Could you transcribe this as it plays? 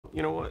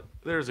you know what?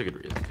 There's a good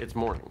reason. It's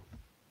morning.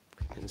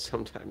 And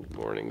sometimes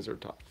mornings are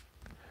tough.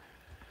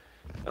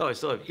 Oh, I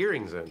still have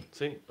earrings in.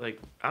 See? Like,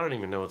 I don't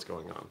even know what's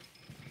going on.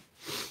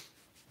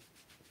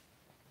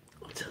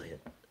 I'll tell you.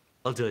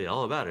 I'll tell you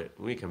all about it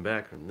when we come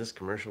back from this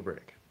commercial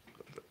break.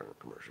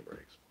 Commercial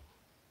breaks.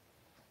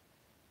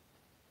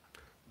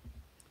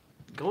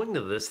 Going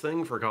to this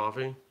thing for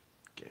coffee,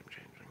 game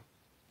changing.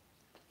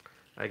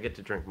 I get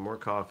to drink more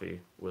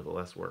coffee with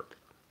less work.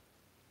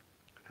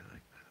 I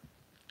like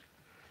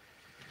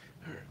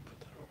that. All right, put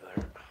that over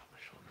there. Oh, my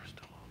shoulder's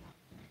still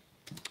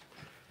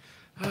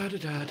on.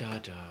 Da da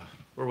da.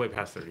 We're way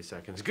past 30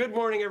 seconds. Good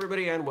morning,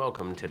 everybody, and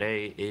welcome.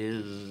 Today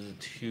is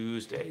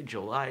Tuesday,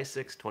 July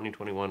 6th,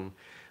 2021.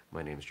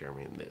 My name's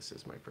Jeremy, and this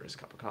is my first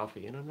cup of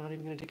coffee, and I'm not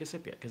even going to take a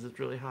sip yet because it's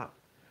really hot.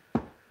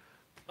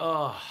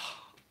 Oh,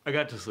 I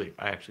got to sleep.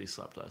 I actually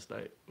slept last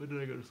night. When did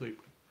I go to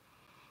sleep?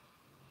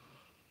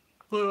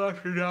 Well,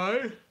 after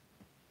 9.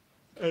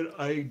 And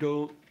I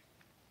don't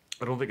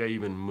think I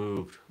even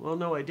moved. Well,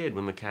 no, I did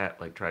when the cat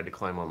tried to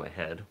climb on my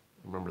head.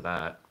 Remember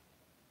that?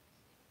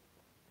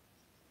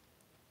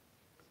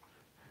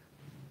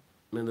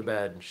 I'm in the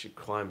bed, and she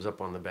climbs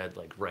up on the bed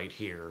right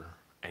here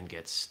and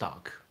gets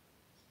stuck.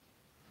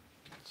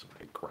 So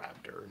I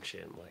grabbed her and she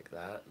didn't like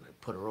that, and I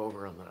put her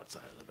over on that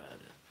side of the bed.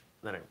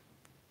 Then I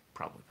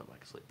probably fell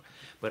back asleep.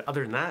 But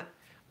other than that,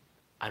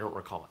 I don't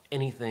recall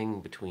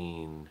anything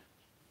between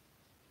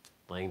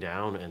laying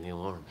down and the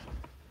alarm.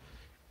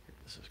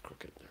 This is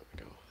crooked. There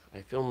we go.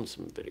 I filmed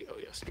some video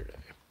yesterday.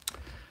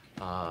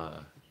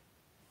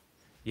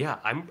 Yeah,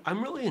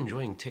 I'm really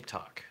enjoying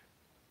TikTok.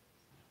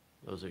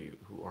 Those of you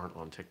who aren't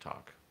on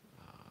TikTok,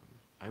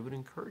 I would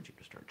encourage you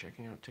to start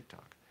checking out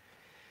TikTok.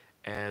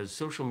 As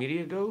social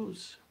media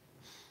goes,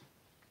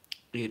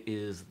 it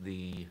is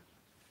the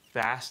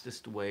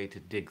fastest way to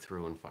dig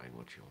through and find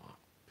what you want.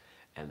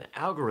 And the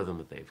algorithm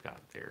that they've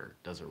got there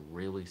does a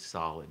really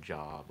solid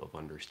job of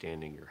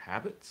understanding your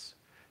habits,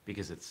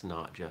 because it's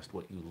not just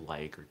what you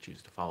like or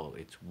choose to follow,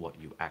 it's what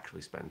you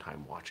actually spend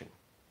time watching.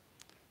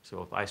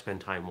 So if I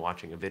spend time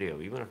watching a video,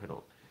 even if I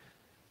don't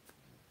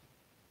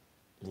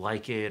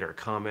like it or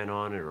comment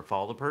on it or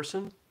follow the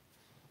person,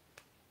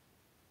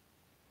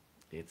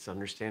 it's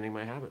understanding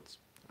my habits.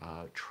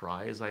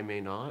 Try as I may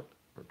not,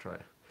 or try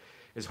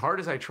as hard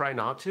as I try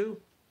not to,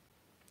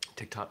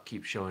 TikTok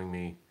keeps showing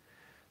me,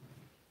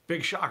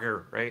 big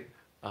shocker, right?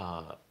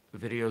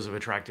 Videos of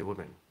attractive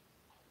women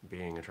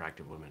being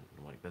attractive women.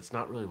 I'm like, that's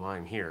not really why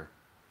I'm here.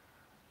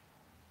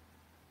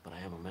 But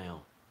I am a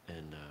male,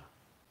 and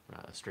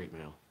a straight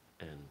male,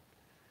 and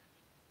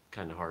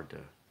kind of hard to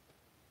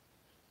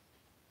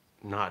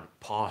not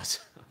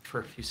pause for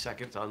a few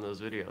seconds on those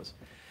videos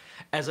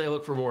as I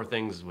look for more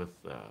things with,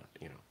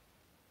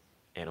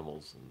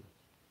 animals and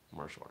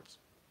martial arts.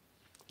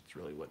 It's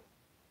really what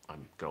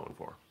I'm going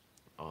for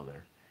on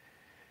there.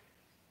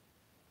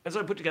 And so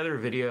I put together a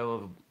video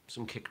of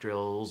some kick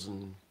drills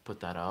and put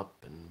that up,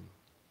 and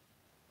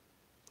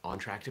on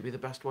track to be the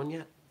best one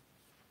yet.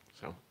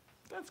 So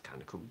that's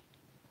kind of cool.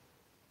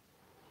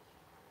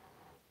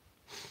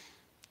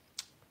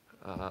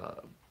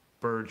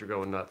 Birds are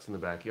going nuts in the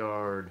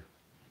backyard.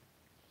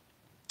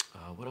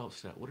 What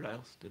else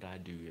did I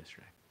do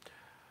yesterday?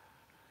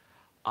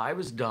 I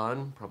was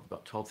done probably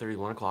about 12:30,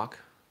 1 o'clock.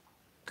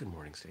 Good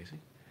morning, Stacy.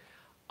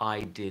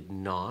 I did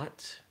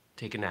not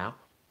take a nap,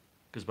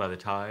 because by the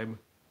time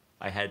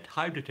I had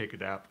time to take a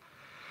nap,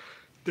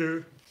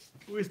 there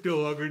was no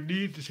longer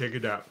need to take a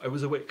nap. I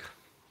was awake.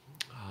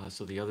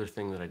 So the other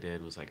thing that I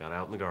did was I got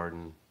out in the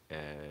garden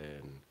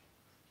and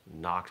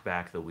knocked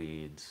back the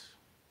weeds.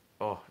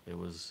 Oh, it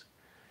was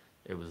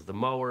the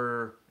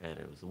mower, and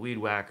it was the weed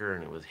whacker,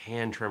 and it was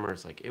hand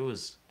trimmers.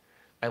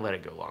 I let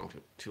it go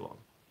too long,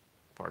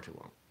 far too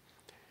long.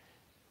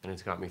 And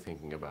it's got me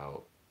thinking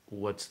about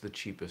what's the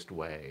cheapest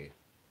way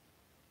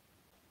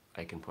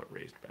I can put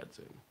raised beds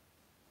in.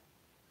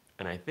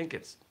 And I think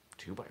it's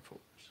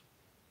 2x4s.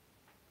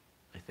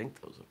 I think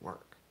those would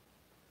work.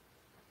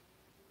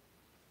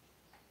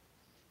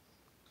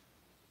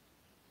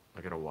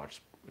 I gotta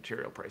watch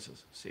material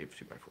prices, see if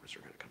 2x4s are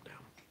gonna come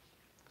down.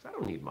 Because I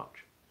don't need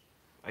much.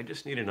 I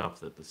just need enough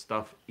that the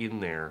stuff in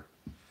there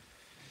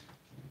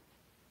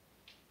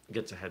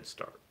gets a head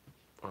start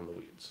on the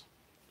weeds,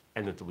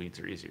 and that the weeds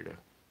are easier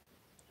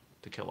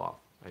to kill off.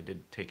 I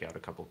did take out a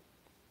couple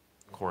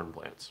corn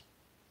plants,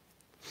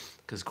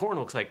 because corn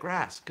looks like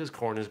grass, because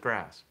corn is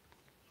grass.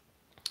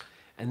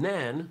 And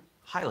then,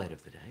 highlight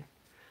of the day,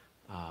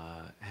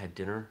 had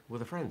dinner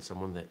with a friend,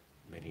 someone that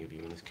many of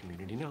you in this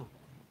community know,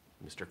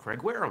 Mr.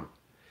 Craig Wareham.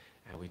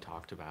 And we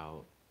talked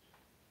about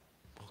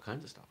all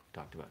kinds of stuff. We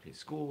talked about his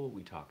school.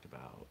 We talked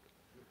about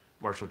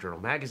Martial Journal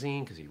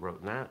Magazine, because he wrote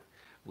in that.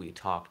 We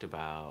talked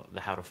about the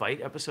How to Fight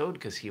episode,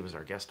 because he was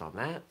our guest on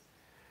that.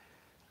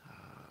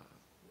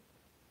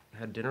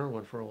 Had dinner,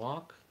 went for a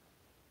walk.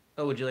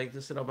 Oh, would you like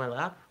to sit on my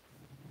lap?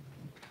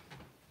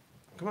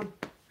 Come on,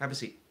 have a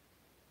seat.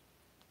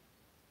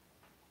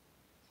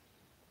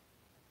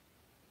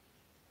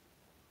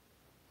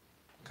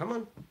 Come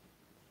on.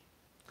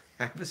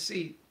 Have a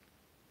seat.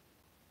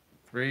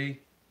 3,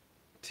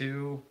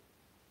 2,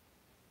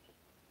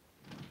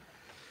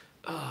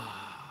 Could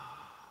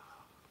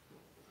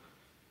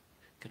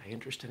I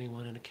interest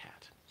anyone in a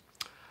cat?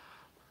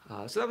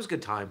 So that was a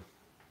good time.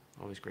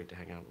 Always great to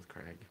hang out with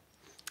Craig.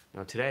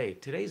 Now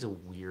today's a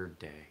weird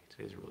day.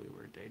 Today's a really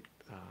weird day.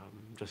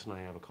 Justin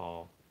and I have a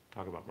call,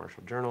 talk about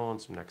Marshall Journal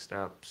and some next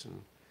steps,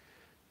 and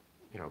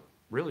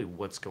really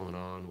what's going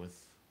on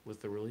with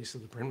the release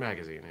of the print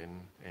magazine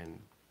and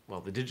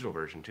well, the digital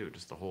version too.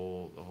 Just the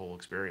whole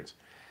experience.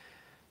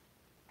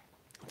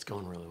 It's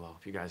going really well.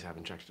 If you guys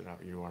haven't checked it out,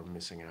 you are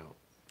missing out.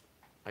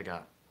 I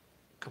got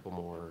a couple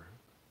more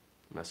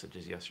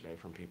messages yesterday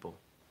from people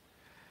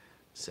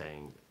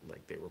saying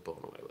like they were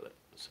blown away with it.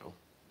 So,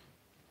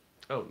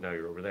 oh, now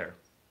you're over there.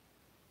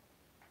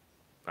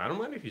 I don't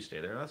mind if you stay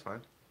there. That's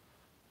fine.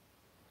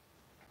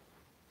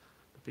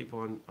 The people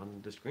on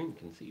the screen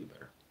can see you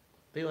better.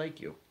 They like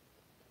you.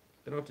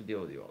 They don't have to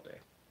deal with you all day.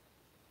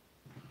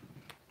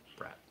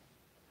 Brat.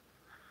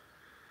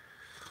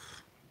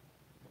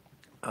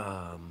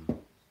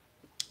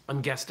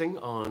 I'm guesting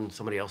on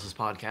somebody else's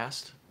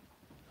podcast.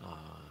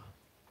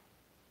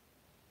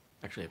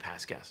 Actually, a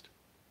past guest.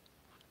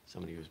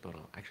 Somebody who's been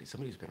on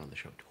the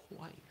show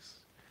twice.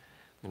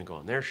 I'm gonna go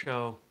on their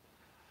show.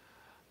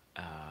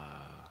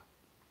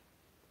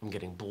 I'm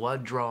getting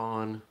blood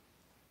drawn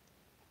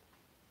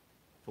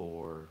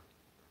for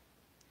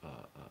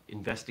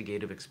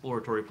investigative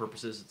exploratory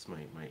purposes. It's my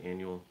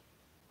annual.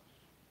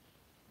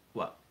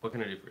 What? What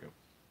can I do for you?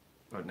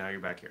 Oh, now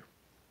you're back here.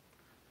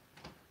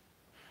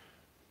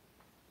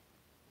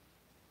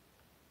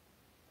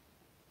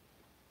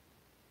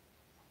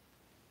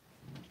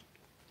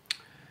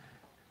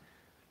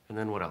 And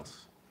then what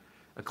else?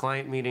 A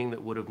client meeting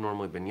that would have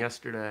normally been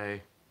yesterday.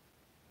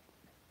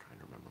 I'm trying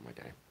to remember my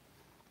day.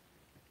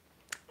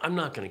 I'm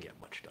not going to get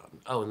much done.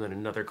 Oh, and then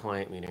another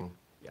client meeting.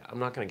 Yeah, I'm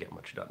not going to get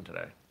much done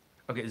today.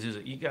 Okay,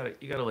 Zuza, you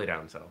gotta lay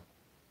down, so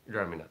you're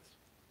driving me nuts.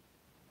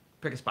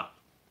 Pick a spot.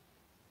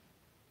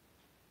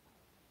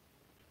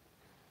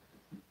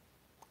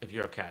 If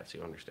you have cats,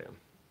 you understand.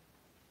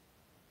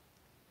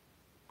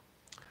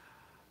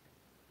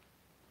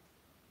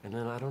 And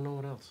then I don't know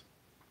what else.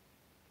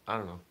 I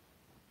don't know.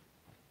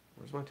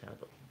 Where's my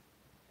tablet?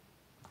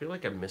 I feel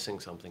like I'm missing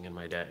something in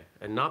my day.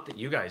 And not that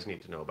you guys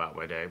need to know about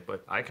my day,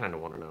 but I kind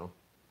of want to know.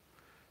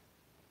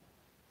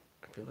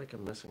 I feel like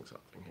I'm missing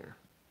something here.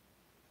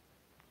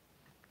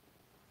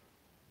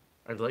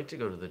 I'd like to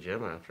go to the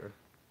gym after.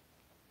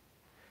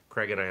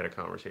 Craig and I had a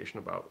conversation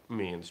about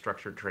me and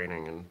structured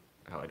training and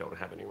how I don't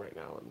have any right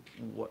now and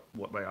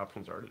what my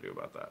options are to do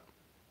about that.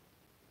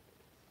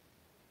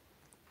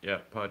 Yeah,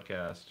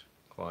 podcast,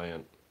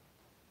 client.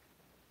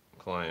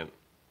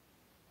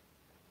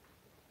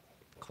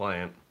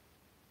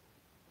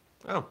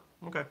 Oh,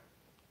 okay.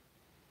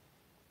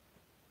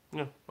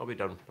 Yeah, I'll be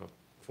done at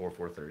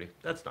 4:30.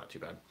 That's not too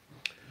bad.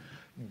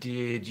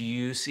 Did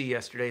you see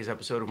yesterday's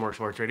episode of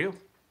Martial Arts Radio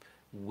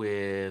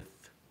with...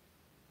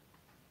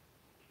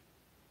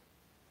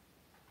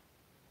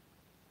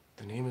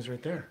 The name is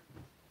right there.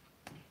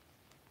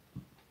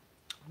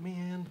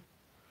 Man.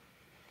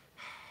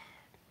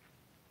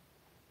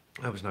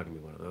 That was not going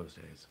to be one of those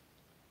days.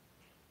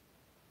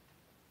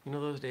 You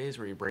know those days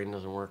where your brain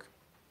doesn't work?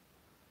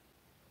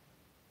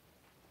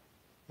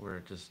 Where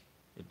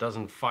it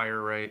doesn't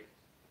fire right?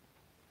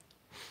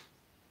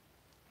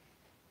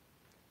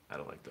 I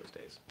don't like those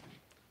days.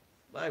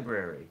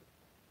 Library.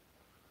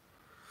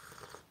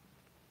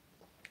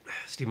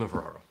 Stephen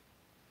Ferraro.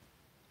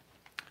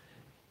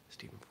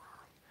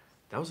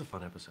 That was a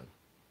fun episode.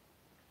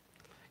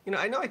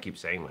 I know I keep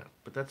saying that,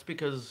 but that's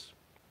because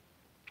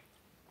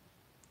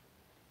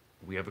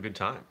we have a good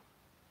time.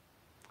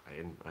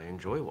 I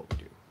enjoy what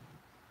we do.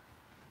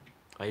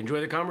 I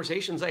enjoy the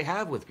conversations I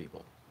have with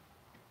people.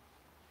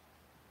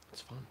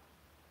 It's fun.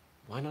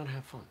 Why not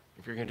have fun?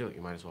 If you're going to do it,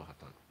 you might as well have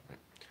fun, right?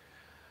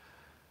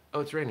 Oh,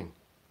 it's raining.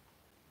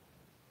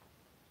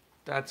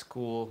 That's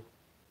cool.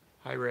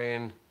 Hi,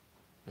 rain.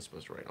 It's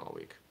supposed to rain all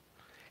week.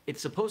 It's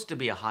supposed to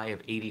be a high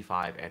of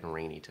 85 and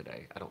rainy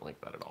today. I don't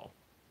like that at all.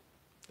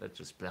 That's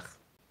just blech.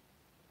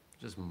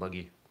 Just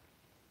muggy.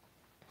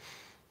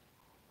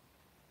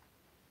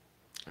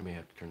 I may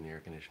have to turn the air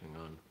conditioning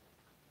on.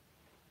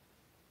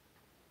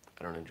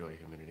 I don't enjoy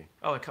humidity.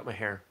 Oh, I cut my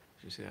hair.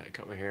 Did you see that? I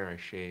cut my hair. I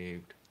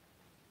shaved.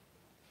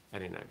 I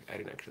didn't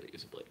actually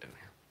use a blade down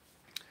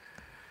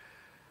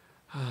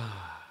here.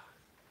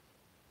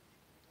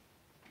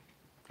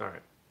 All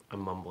right.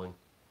 I'm mumbling.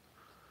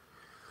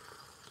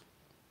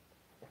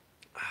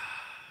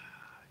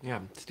 Yeah,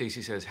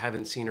 Stacy says,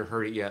 haven't seen or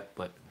heard it yet,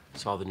 but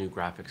saw the new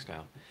graphic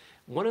style.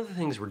 One of the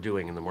things we're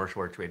doing in the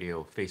Martial Arts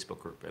Radio Facebook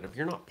group, and if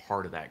you're not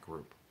part of that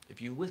group,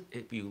 if you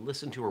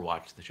listen to or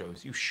watch the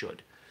shows, you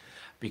should,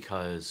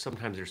 because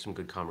sometimes there's some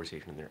good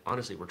conversation in there.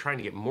 Honestly, we're trying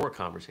to get more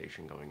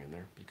conversation going in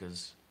there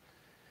because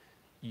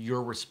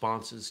your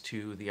responses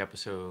to the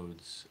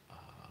episodes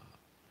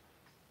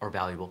are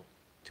valuable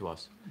to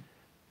us.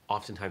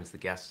 Oftentimes the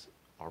guests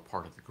are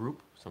part of the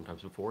group,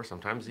 sometimes before,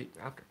 sometimes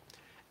after.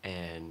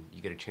 And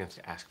you get a chance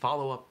to ask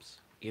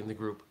follow-ups in the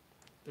group.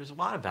 There's a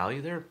lot of value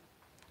there,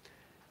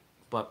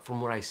 but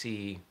from what I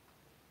see,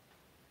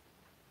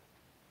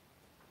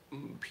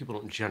 people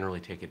don't generally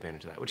take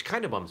advantage of that, which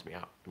kind of bums me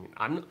out.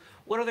 I mean,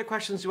 what other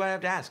questions do I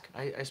have to ask?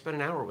 I spent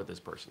an hour with this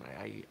person.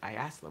 I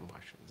asked them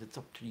questions. It's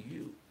up to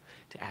you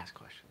to ask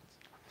questions.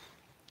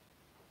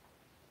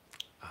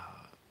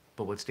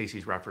 But what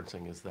Stacy's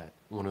referencing is that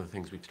one of the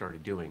things we've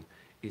started doing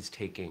is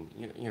taking,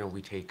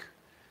 we take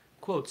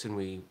quotes and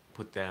we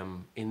put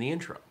them in the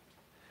intro.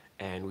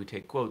 And we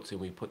take quotes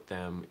and we put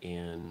them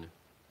in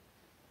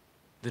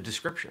the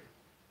description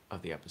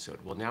of the episode.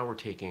 Well, now we're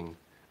taking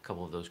a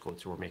couple of those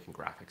quotes and we're making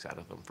graphics out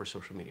of them for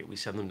social media. We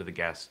send them to the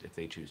guest if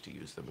they choose to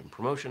use them in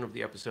promotion of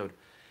the episode.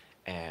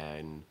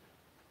 And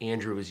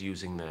Andrew is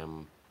using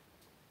them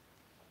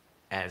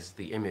as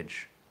the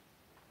image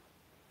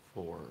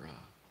for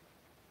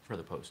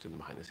the post in the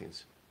behind the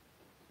scenes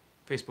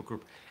Facebook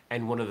group.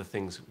 And one of the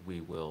things we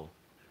will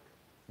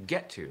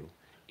get to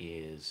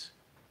is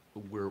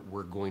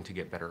we're going to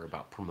get better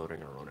about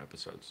promoting our own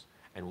episodes,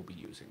 and we'll be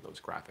using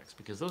those graphics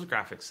because those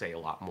graphics say a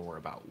lot more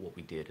about what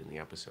we did in the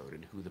episode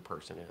and who the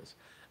person is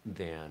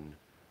than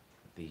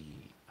the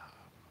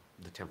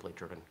template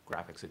driven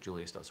graphics that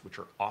Julius does, which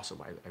are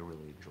awesome. I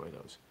really enjoy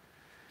those.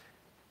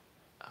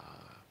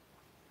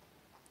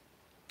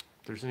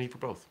 There's a need for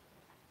both.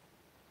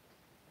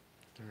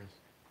 There is.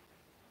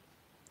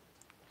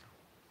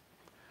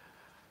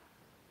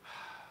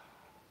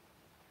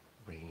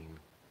 Rain.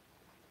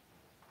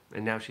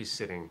 And now she's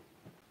sitting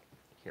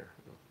here.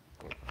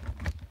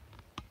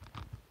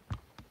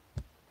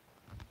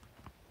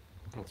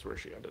 That's where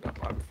she ended up.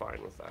 I'm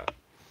fine with that.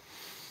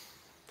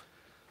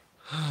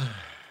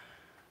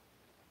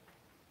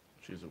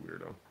 She's a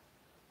weirdo.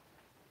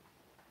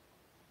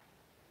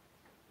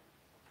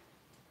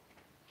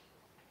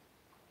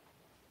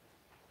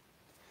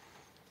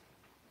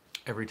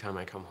 Every time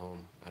I come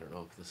home, I don't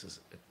know if this is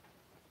it,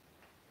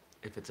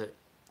 if it's it,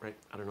 right?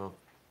 I don't know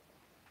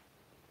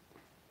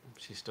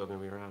if she's still gonna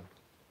be around.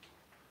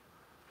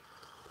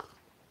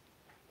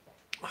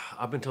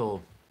 Up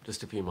until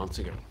just a few months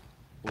ago,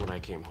 when I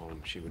came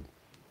home, she would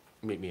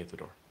meet me at the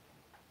door.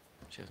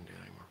 She doesn't do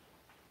that anymore.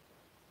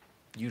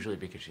 Usually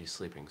because she's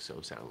sleeping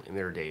so soundly. And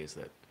there are days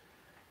that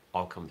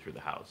I'll come through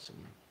the house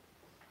and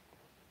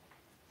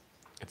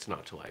it's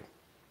not till I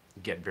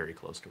get very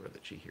close to her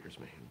that she hears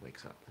me and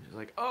wakes up. And she's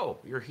like, "Oh,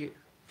 you're here.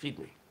 Feed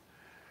me."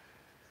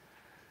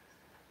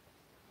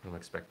 I'm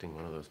expecting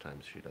one of those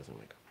times she doesn't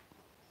wake up.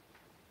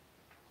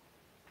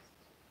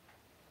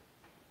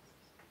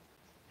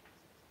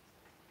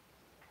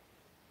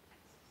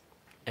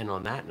 And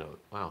on that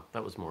note, wow,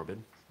 that was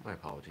morbid. My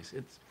apologies.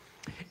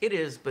 It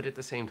is, but at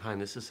the same time,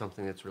 this is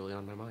something that's really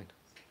on my mind.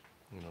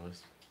 You know,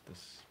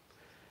 this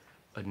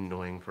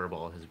annoying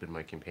furball has been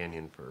my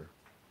companion for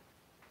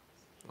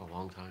a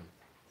long time.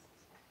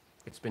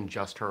 It's been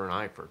just her and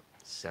I for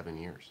 7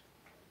 years.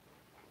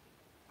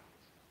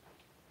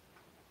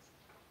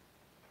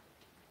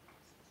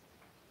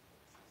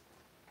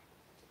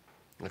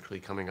 Actually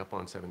coming up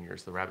on 7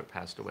 years. The rabbit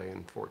passed away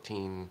in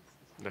 14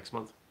 next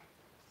month.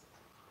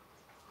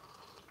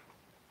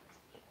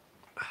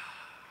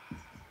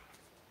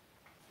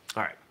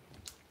 All right,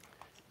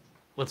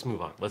 let's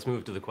move on. Let's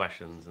move to the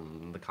questions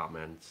and the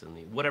comments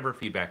and whatever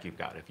feedback you've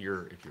got. If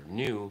you're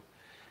new,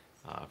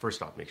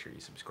 first off, make sure you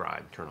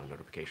subscribe, turn on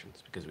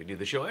notifications, because we do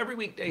the show every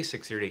weekday,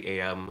 6:30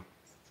 a.m.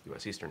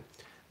 U.S. Eastern.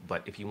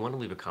 But if you want to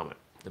leave a comment,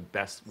 the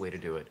best way to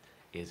do it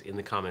is in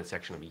the comment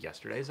section of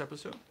yesterday's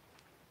episode.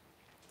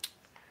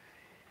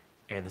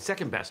 And the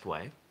second best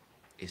way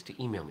is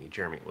to email me,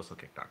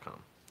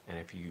 jeremy@whistlekick.com. And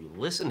if you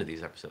listen to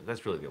these episodes,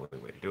 that's really the only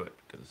way to do it,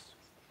 because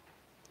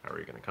how are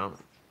you going to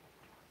comment?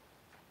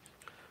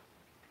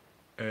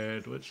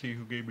 And let's see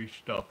who gave me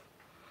stuff.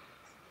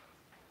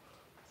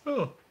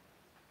 Oh.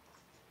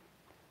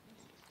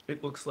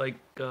 It looks like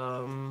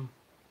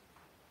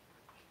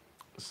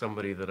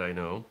somebody that I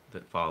know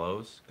that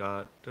follows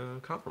got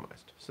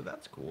compromised. So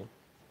that's cool.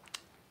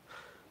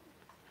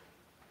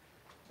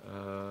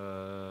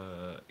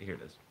 Here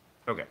it is.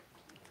 Okay.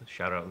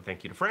 Shout out and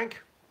thank you to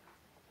Frank.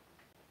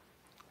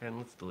 And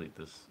let's delete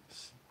this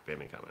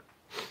spammy comment.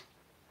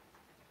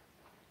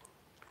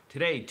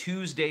 Today,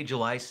 Tuesday,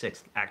 July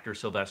 6th, actor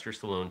Sylvester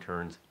Stallone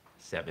turns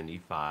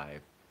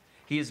 75.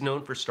 He is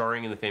known for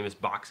starring in the famous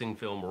boxing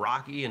film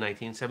Rocky in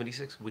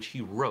 1976, which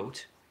he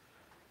wrote.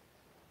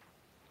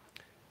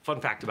 Fun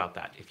fact about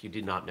that, if you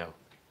did not know.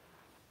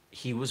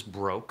 He was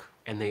broke,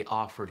 and they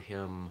offered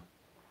him...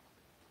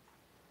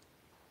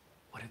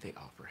 What did they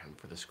offer him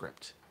for the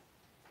script?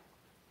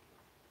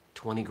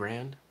 20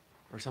 grand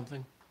or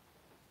something?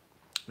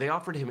 They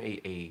offered him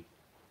a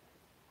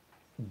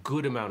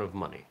good amount of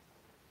money.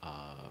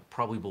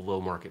 Probably below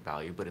market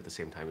value, but at the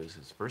same time, it was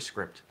his first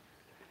script.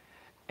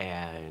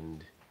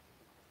 And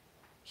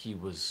he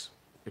was,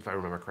 if I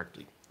remember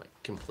correctly, like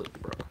completely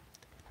broke.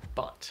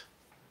 But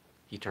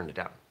he turned it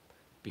down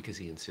because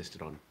he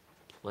insisted on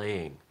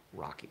playing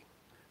Rocky.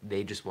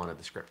 They just wanted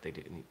the script. They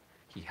didn't.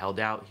 He held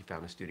out. He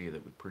found a studio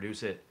that would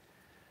produce it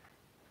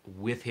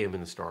with him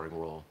in the starring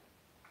role.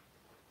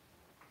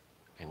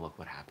 And look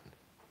what happened.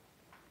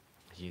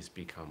 He's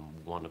become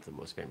one of the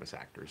most famous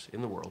actors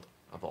in the world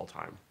of all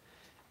time,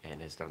 and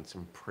has done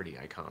some pretty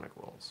iconic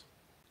roles.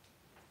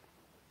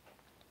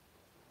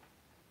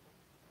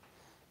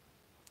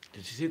 Did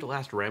you see the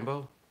last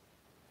Rambo?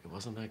 It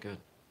wasn't that good.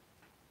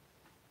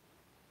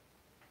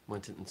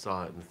 Went and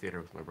saw it in the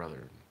theater with my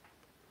brother.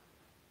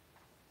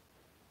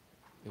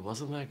 It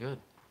wasn't that good.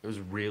 It was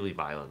really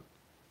violent.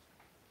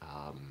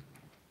 Um,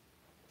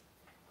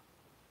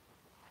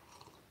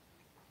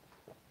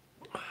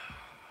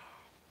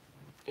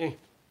 eh,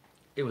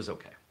 it was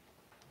okay.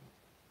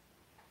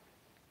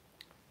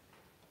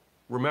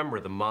 Remember,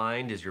 the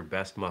mind is your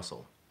best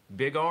muscle.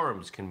 Big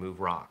arms can move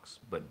rocks,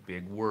 but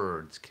big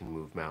words can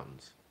move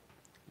mountains.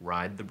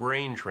 Ride the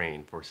brain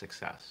train for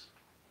success.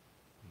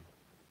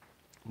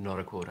 Not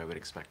a quote I would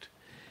expect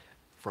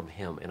from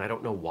him. And I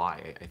don't know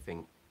why. I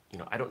think,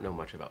 I don't know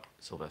much about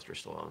Sylvester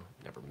Stallone.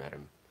 Never met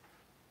him.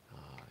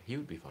 He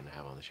would be fun to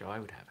have on the show. I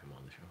would have him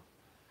on the show.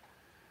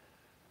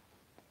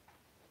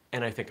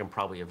 And I think I'm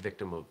probably a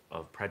victim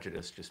of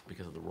prejudice just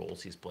because of the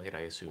roles he's played.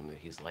 I assume that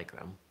he's like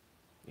them,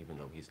 even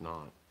though he's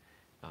not.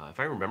 If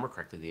I remember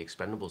correctly, the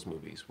Expendables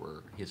movies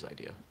were his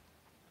idea.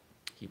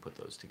 He put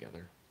those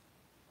together.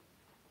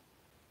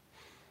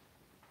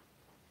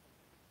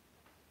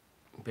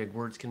 Big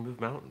words can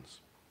move mountains.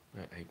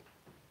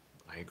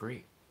 I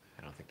agree.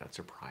 I don't think that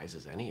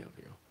surprises any of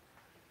you.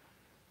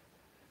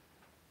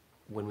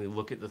 When we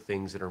look at the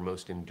things that are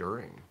most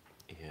enduring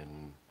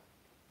in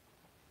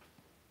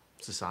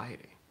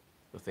society,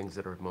 the things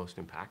that are most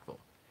impactful,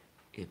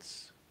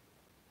 it's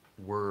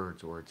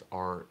words, or it's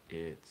art,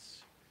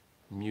 it's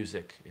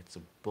music, it's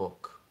a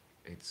book,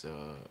 it's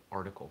an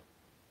article.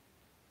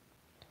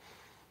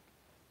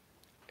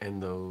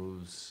 And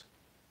those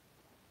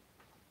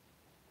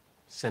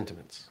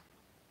sentiments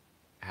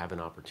have an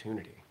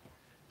opportunity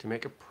to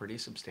make a pretty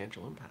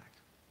substantial impact.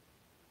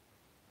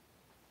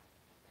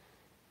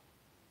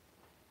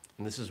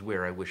 And this is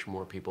where I wish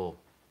more people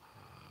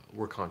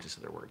were conscious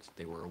of their words.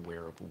 They were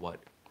aware of what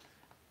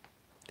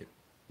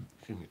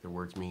their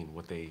words mean,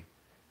 what they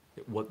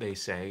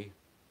say,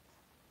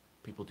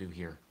 people do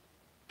hear.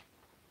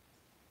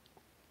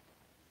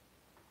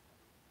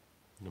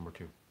 Number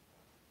 2.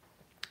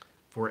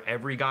 For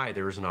every guy,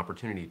 there is an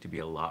opportunity to be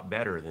a lot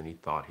better than he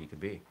thought he could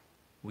be.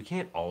 We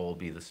can't all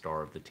be the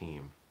star of the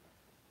team,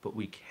 but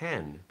we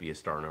can be a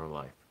star in our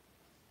life.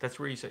 That's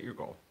where you set your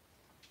goal.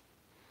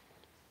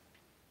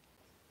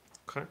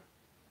 Okay?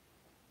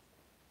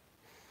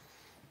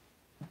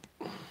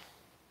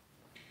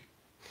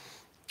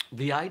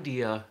 The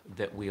idea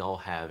that we all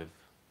have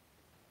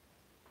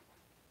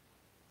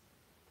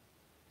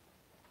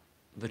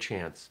the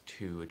chance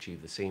to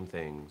achieve the same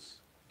things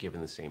given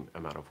the same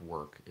amount of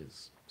work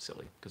is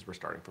silly, because we're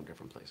starting from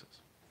different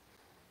places.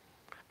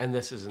 And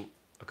this isn't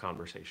a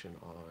conversation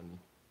on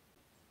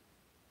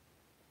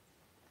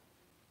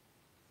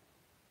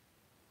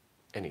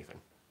anything.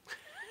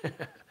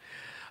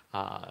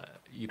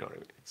 You know what I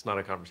mean? It's not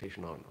a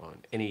conversation on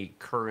any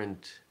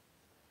current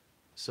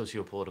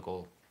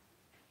socio-political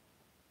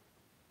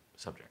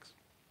subjects.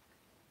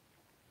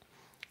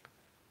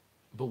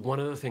 But one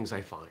of the things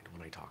I find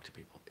when I talk to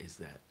people is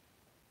that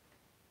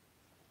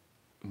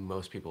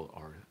most people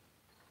are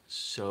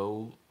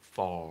so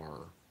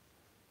far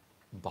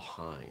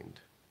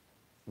behind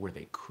where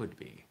they could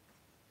be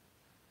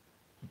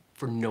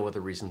for no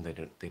other reason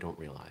than they don't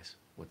realize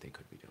what they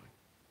could be doing.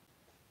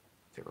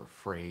 They're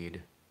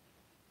afraid.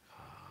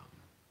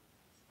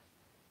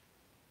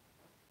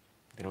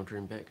 They don't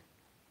dream big.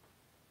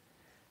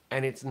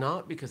 And it's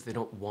not because they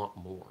don't want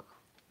more.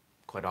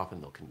 Quite often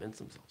they'll convince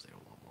themselves they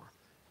don't want more.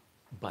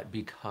 But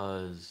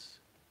because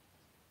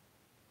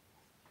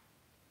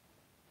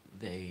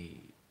they're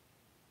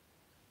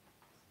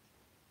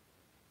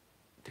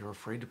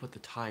afraid to put the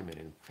time in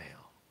and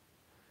fail.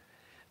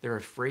 They're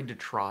afraid to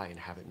try and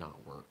have it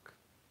not work.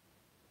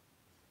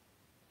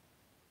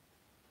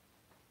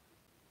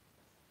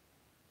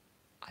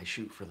 I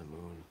shoot for the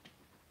moon.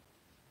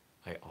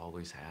 I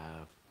always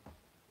have.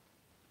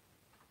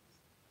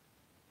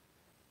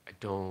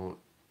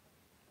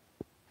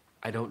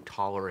 I don't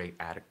tolerate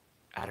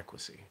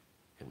adequacy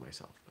in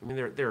myself. I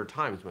mean, there are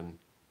times when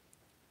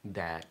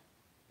that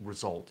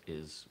result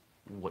is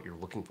what you're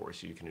looking for,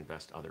 so you can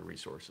invest other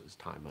resources,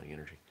 time, money,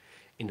 energy,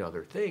 into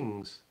other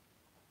things.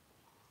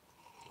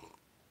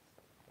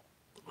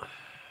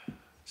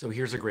 So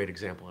here's a great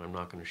example, and I'm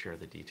not going to share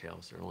the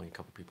details. There are only a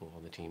couple people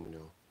on the team who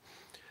know.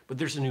 But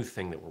there's a new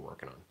thing that we're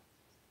working on.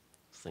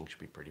 This thing should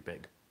be pretty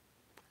big.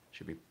 It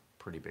should be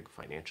pretty big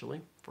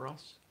financially for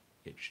us.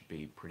 It should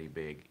be pretty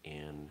big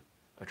in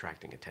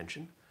attracting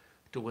attention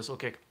to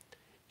Whistlekick.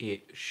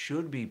 It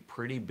should be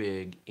pretty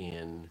big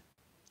in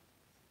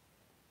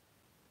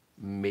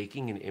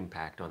making an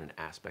impact on an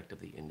aspect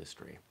of the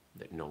industry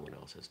that no one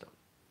else has done.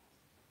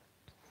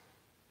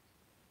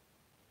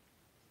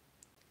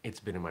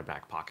 It's been in my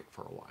back pocket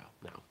for a while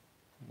now.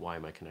 Why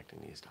am I connecting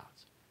these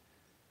dots?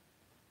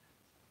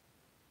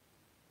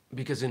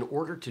 Because in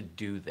order to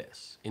do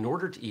this, in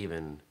order to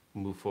even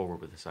move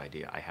forward with this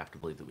idea, I have to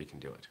believe that we can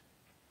do it.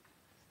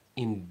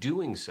 In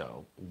doing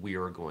so, we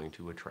are going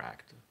to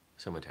attract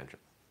some attention.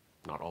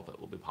 Not all of it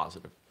will be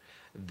positive.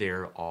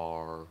 There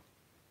are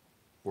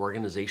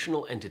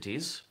organizational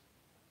entities,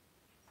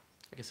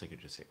 I guess I could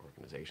just say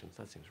organizations,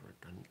 that seems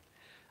redundant,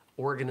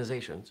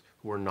 organizations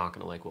who are not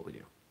going to like what we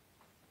do.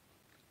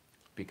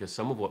 Because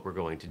some of what we're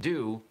going to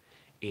do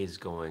is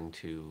going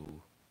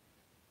to,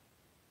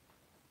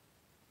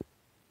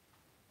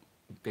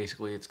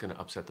 basically, it's going to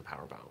upset the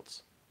power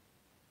balance.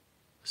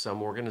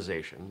 Some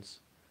organizations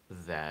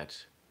that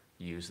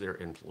use their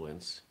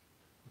influence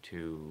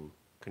to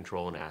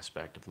control an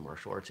aspect of the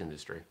martial arts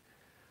industry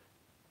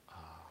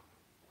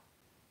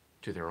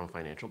to their own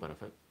financial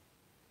benefit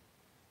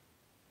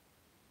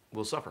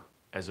will suffer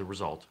as a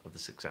result of the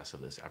success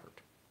of this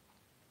effort.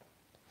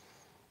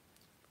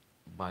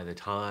 By the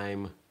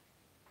time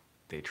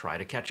they try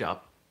to catch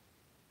up,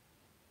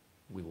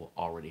 we will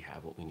already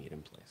have what we need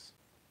in place.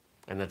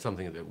 And that's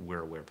something that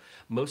we're aware of.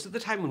 Most of the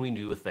time when we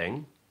do a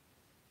thing,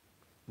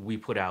 we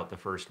put out the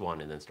first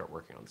one and then start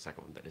working on the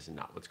second one. That is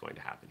not what's going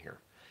to happen here.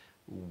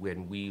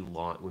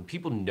 When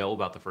people know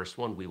about the first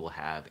one, we will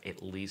have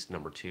at least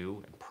number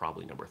 2 and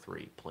probably number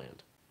 3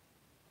 planned.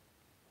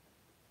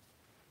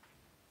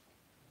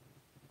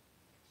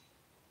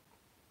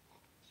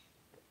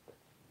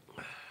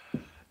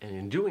 And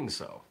in doing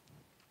so,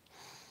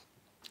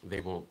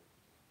 it'll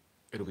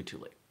be too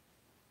late.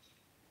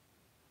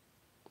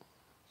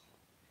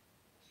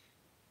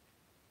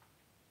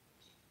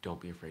 Don't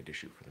be afraid to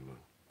shoot for the moon.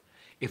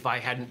 If I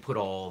hadn't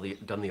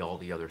done all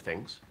the other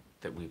things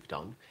that we've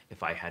done,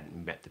 if I hadn't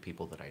met the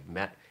people that I'd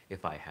met,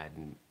 if I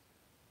hadn't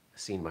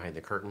seen behind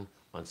the curtain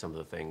on some of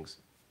the things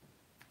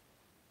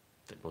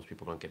that most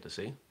people don't get to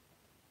see,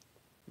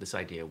 this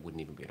idea wouldn't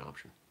even be an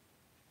option.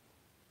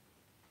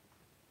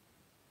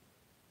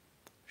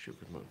 Shoot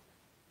for the moon.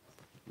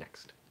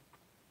 Next.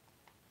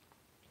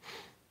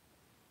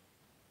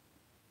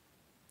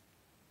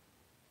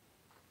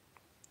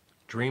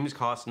 Dreams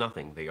cost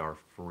nothing. They are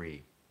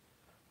free.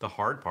 The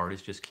hard part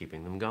is just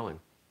keeping them going.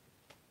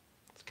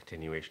 It's a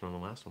continuation on the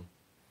last one.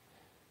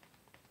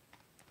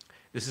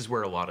 This is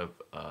where a lot of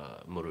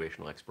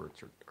motivational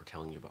experts are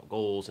telling you about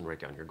goals, and write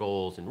down your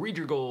goals and read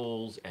your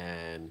goals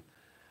and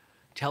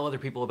tell other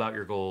people about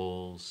your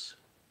goals.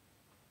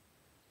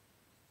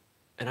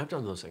 And I've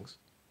done those things.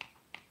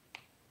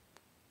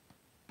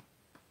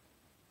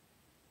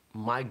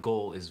 My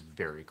goal is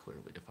very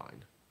clearly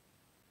defined,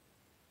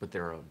 but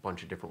there are a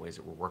bunch of different ways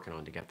that we're working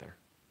on to get there.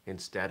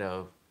 Instead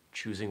of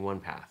choosing one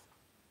path,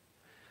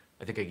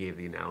 I think I gave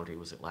the analogy,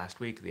 was it last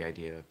week? The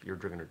idea if you're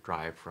going to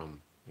drive from,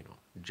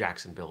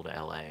 Jacksonville to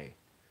LA,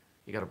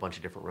 you got a bunch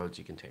of different roads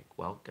you can take.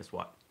 Well, guess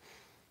what?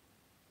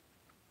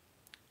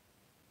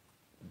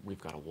 We've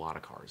got a lot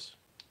of cars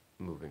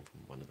moving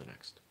from one to the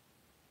next.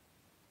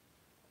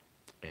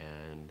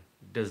 And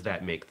does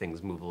that make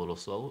things move a little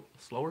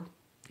slower?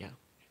 Yeah.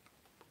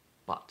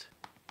 But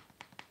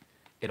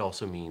it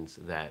also means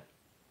that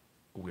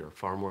we are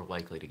far more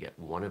likely to get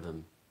one of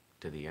them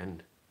to the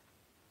end,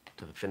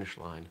 to the finish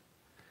line,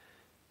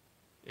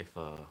 if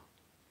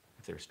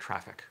there's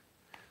traffic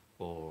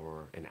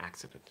or an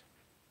accident.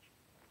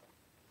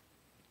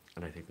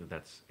 And I think that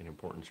that's an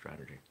important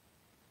strategy.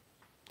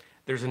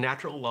 There's a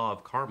natural law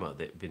of karma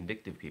that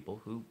vindictive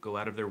people who go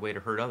out of their way to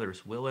hurt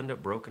others will end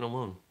up broken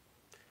alone.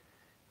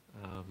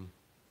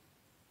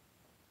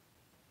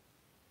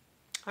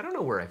 I don't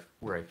know where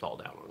I fall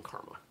down on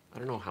karma. I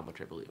don't know how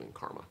much I believe in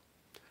karma.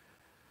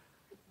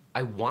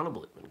 I want to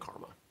believe in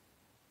karma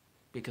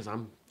because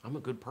I'm a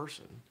good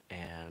person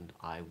and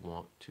I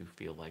want to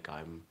feel like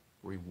I'm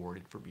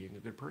rewarded for being a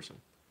good person.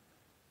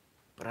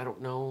 But I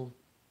don't know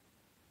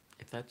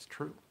if that's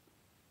true.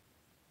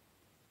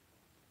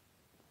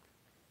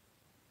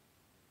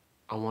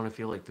 I want to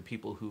feel like the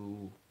people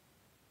who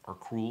are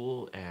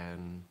cruel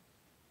and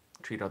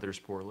treat others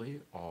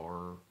poorly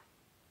are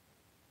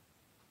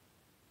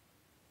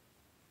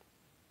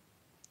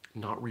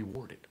not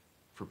rewarded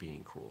for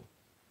being cruel.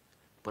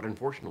 But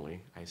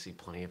unfortunately, I see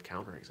plenty of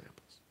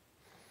counterexamples.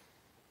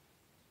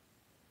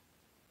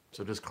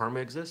 So does karma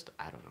exist?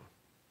 I don't know.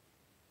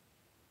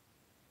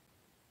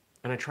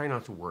 And I try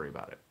not to worry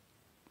about it,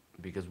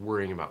 because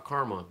worrying about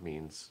karma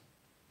means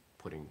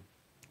putting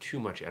too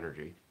much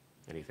energy,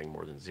 anything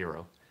more than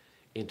 0,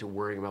 into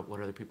worrying about what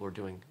other people are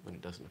doing when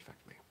it doesn't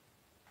affect me.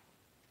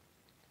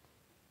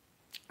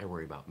 I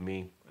worry about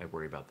me. I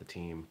worry about the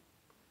team.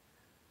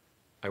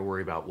 I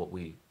worry about what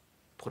we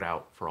put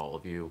out for all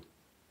of you.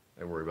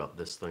 I worry about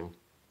this thing,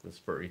 this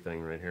furry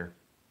thing right here.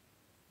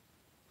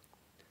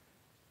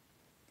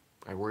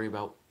 I worry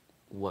about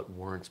what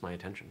warrants my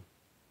attention.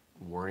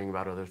 Worrying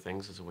about other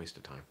things is a waste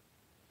of time.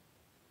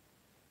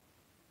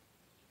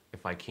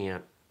 If I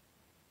can't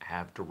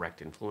have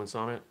direct influence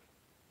on it,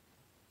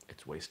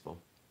 it's wasteful.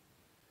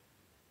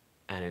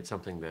 And it's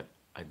something that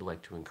I'd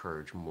like to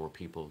encourage more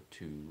people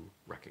to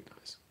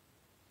recognize,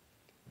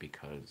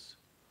 because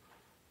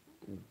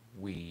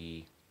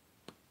we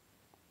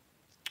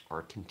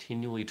are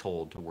continually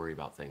told to worry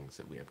about things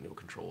that we have no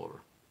control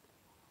over.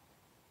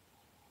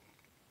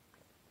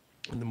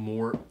 And the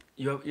more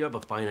you have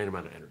a finite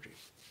amount of energy,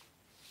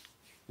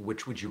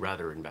 which would you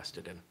rather invest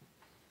it in?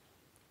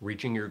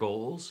 Reaching your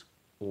goals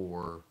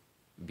or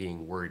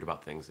being worried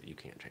about things that you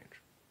can't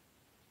change?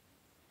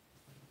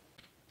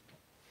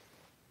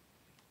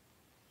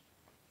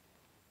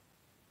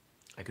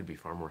 I could be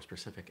far more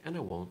specific, and I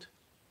won't.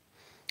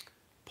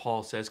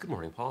 Paul says, good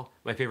morning, Paul.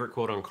 My favorite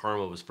quote on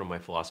karma was from my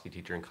philosophy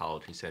teacher in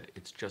college. He said,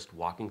 it's just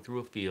walking through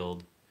a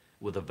field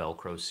with a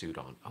Velcro suit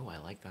on. Oh, I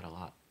like that a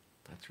lot.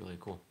 That's really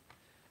cool.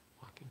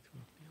 Walking through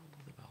a field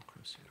with a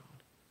Velcro suit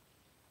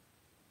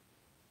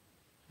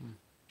on.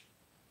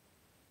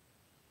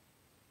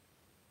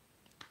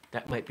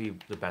 That might be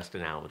the best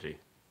analogy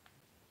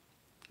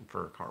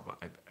for karma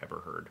I've ever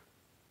heard.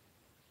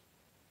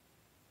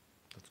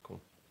 That's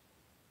cool.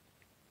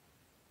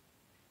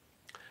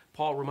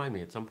 Paul, remind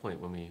me at some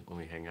point when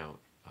we hang out.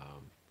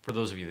 For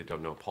those of you that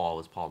don't know, Paul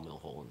is Paul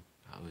Milholland,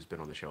 who's been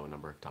on the show a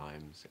number of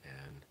times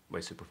and my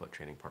Superfoot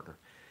training partner.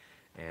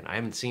 And I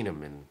haven't seen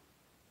him in,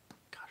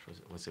 gosh,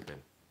 what's it been?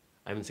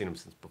 I haven't seen him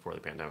since before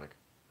the pandemic.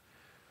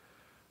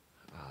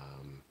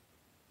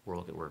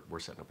 We're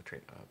setting up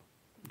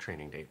a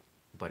training date.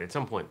 But at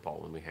some point,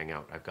 Paul, when we hang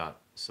out, I've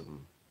got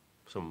some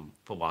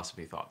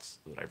philosophy thoughts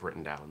that I've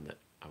written down that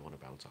I want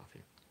to bounce off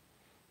you.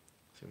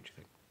 See what you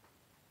think.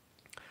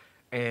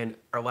 And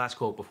our last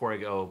quote before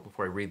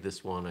I read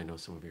this one, I know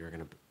some of you are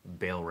going to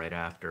bail right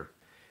after.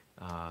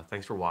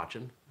 Thanks for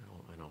watching,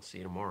 and I'll see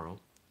you tomorrow.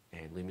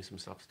 And leave me some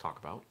stuff to talk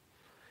about.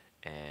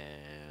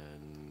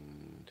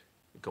 And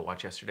go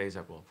watch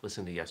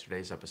listen to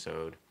yesterday's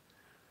episode.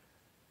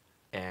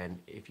 And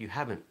if you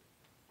haven't,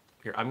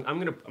 here I'm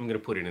gonna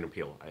put in an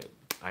appeal.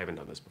 I haven't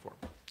done this before.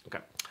 Okay,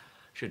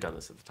 should have done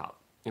this at the top.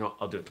 You know,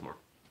 I'll do it tomorrow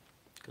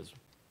because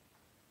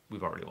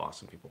we've already lost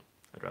some people.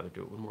 I'd rather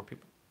do it with more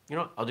people. You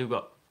know what? I'll do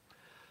both.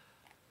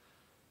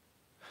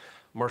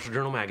 Martial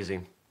Journal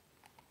magazine.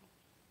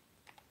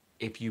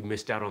 If you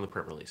missed out on the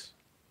print release,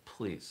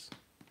 please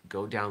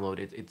go download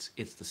it.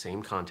 It's the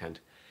same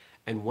content.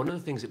 And one of the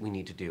things that we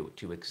need to do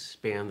to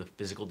expand the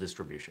physical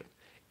distribution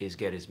is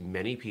get as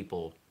many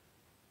people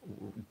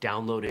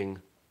downloading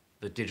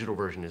the digital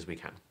version as we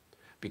can.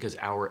 Because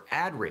our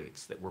ad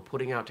rates that we're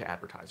putting out to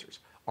advertisers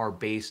are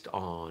based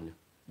on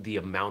the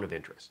amount of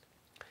interest.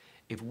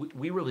 If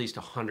we released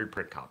 100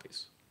 print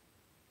copies,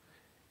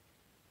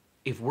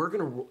 if we're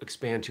going to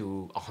expand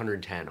to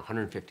 110,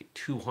 150,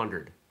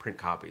 200 print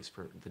copies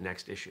for the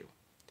next issue,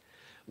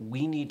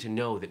 we need to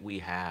know that we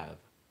have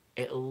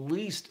at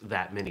least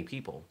that many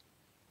people,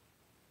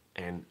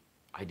 and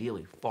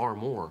ideally far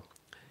more,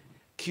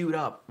 queued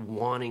up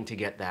wanting to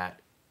get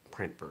that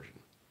print version.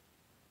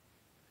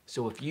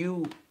 So if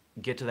you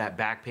get to that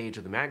back page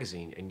of the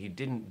magazine and you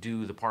didn't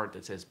do the part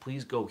that says,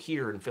 please go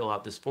here and fill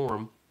out this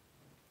form,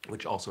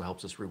 which also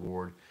helps us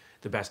reward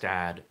the best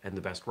ad and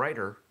the best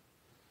writer,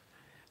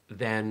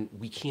 then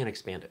we can't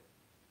expand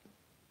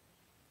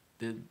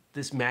it.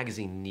 This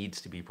magazine needs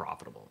to be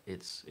profitable.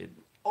 It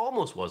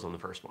almost was on the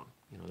first one.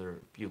 You know, there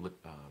are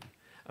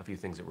a few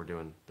things that we're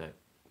doing that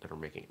are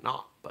making it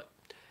not, but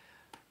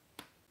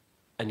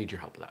I need your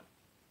help with that.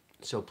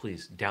 So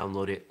please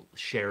download it,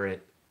 share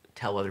it,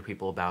 tell other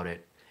people about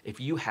it. If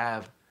you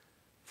have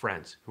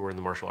friends who are in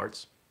the martial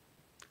arts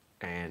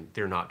and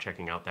they're not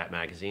checking out that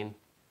magazine,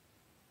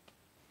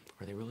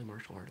 are they really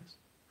martial artists?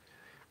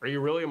 Are you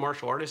really a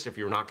martial artist if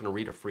you're not going to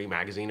read a free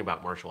magazine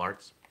about martial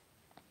arts?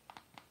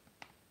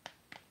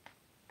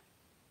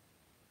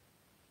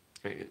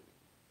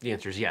 The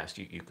answer is yes,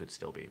 you could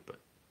still be, but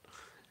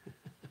it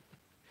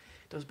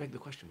does beg the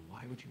question,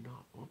 why would you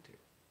not want to?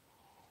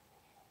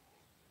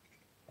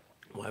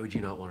 Why would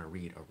you not want to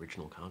read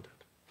original content?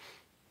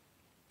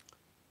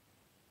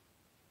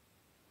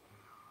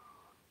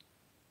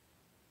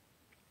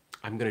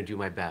 I'm going to do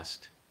my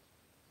best.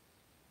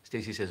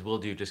 Stacy says, will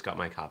do, just got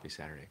my copy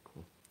Saturday.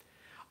 Cool.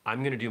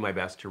 I'm going to do my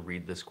best to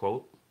read this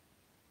quote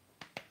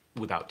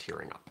without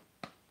tearing up.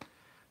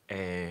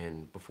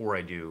 And before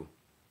I do,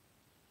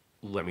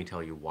 let me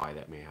tell you why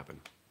that may happen.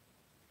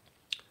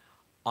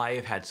 I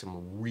have had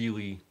some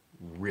really,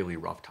 really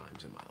rough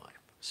times in my life,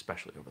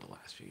 especially over the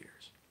last few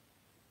years.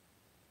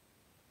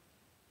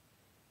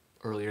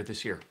 Earlier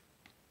this year,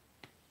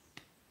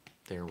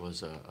 there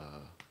was a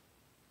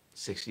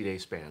 60-day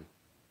span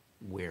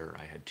where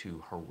I had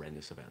two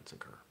horrendous events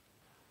occur.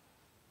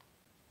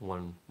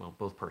 One, well,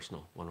 both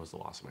personal. One was the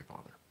loss of my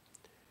father.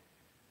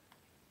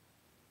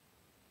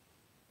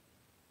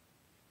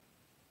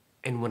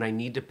 And when I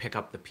need to pick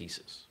up the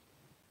pieces,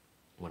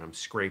 when I'm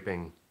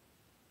scraping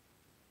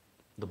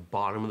the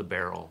bottom of the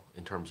barrel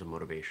in terms of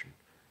motivation,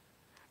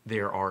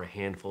 there are a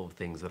handful of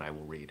things that I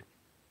will read,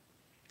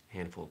 a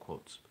handful of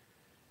quotes.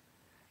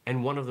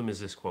 And one of them is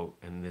this quote,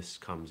 and this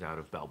comes out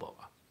of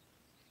Balboa.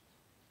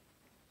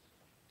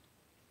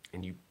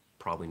 And you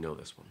probably know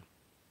this one,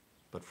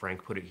 but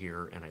Frank put it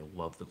here, and I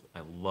love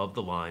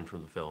the line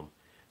from the film,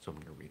 so I'm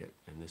going to read it.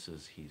 And this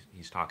is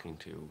he's talking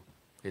to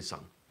his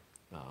son,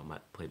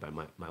 played by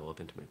Milo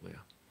Ventimiglia.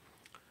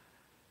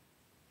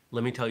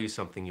 Let me tell you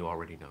something you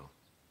already know.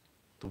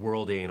 The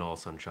world ain't all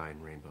sunshine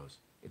and rainbows.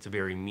 It's a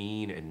very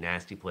mean and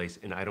nasty place,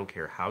 and I don't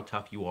care how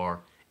tough you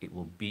are, it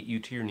will beat you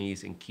to your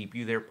knees and keep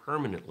you there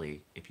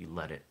permanently if you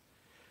let it.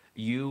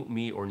 You,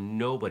 me, or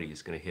nobody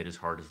is going to hit as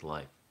hard as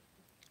life.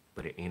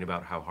 But it ain't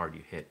about how hard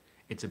you hit.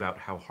 It's about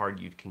how hard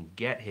you can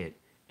get hit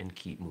and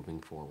keep moving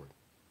forward.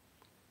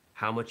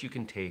 How much you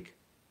can take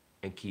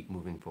and keep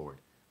moving forward.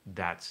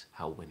 That's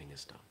how winning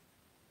is done.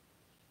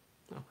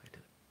 Oh, I did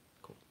it.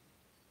 Cool.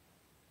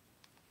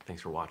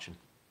 Thanks for watching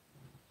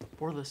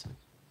or listening.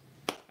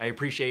 I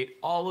appreciate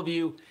all of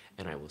you,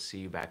 and I will see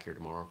you back here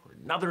tomorrow for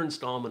another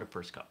installment of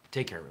First Cup.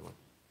 Take care, everyone.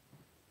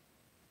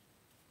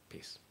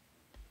 Peace.